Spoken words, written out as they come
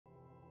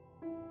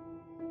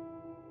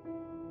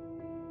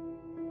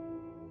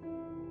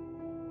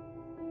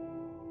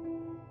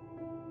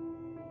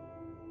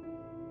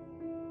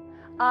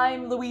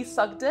I'm Louise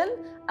Sugden,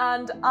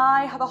 and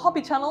I have a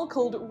hobby channel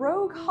called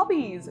Rogue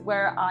Hobbies,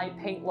 where I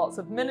paint lots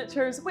of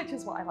miniatures, which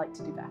is what I like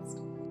to do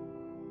best.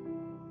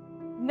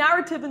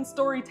 Narrative and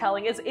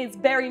storytelling is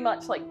very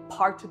much like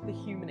part of the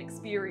human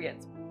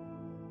experience.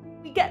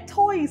 We get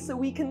toys so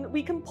we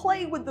can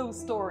play with those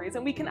stories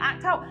and we can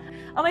act out.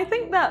 And I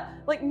think that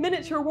like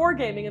miniature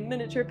wargaming and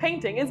miniature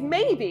painting is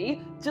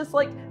maybe just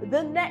like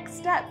the next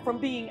step from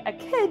being a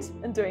kid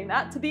and doing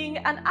that to being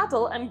an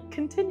adult and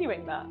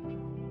continuing that.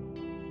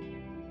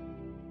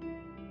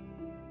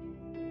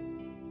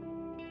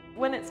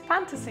 When it's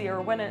fantasy, or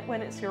when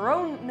it's your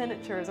own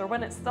miniatures, or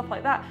when it's stuff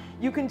like that,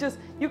 you can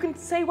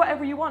say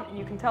whatever you want and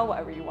you can tell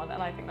whatever you want,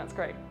 and I think that's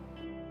great.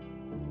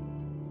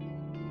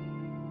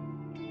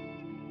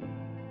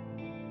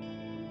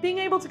 Being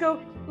able to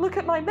go, look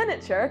at my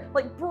miniature,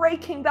 like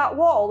breaking that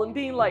wall and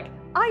being like,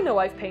 I know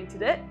I've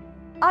painted it.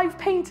 I've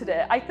painted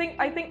it. I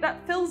think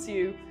that fills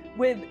you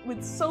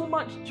with so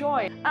much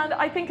joy. And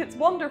I think it's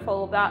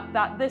wonderful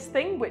that this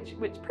thing, which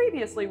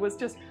previously was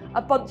just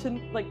a bunch of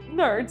like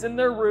nerds in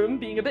their room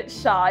being a bit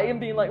shy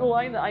and being like, oh,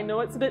 I know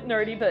it's a bit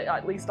nerdy, but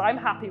at least I'm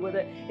happy with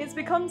it. It's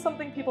become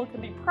something people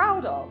can be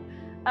proud of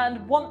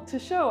and want to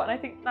show. And I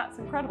think that's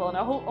incredible. And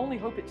I only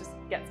hope it just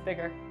gets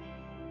bigger.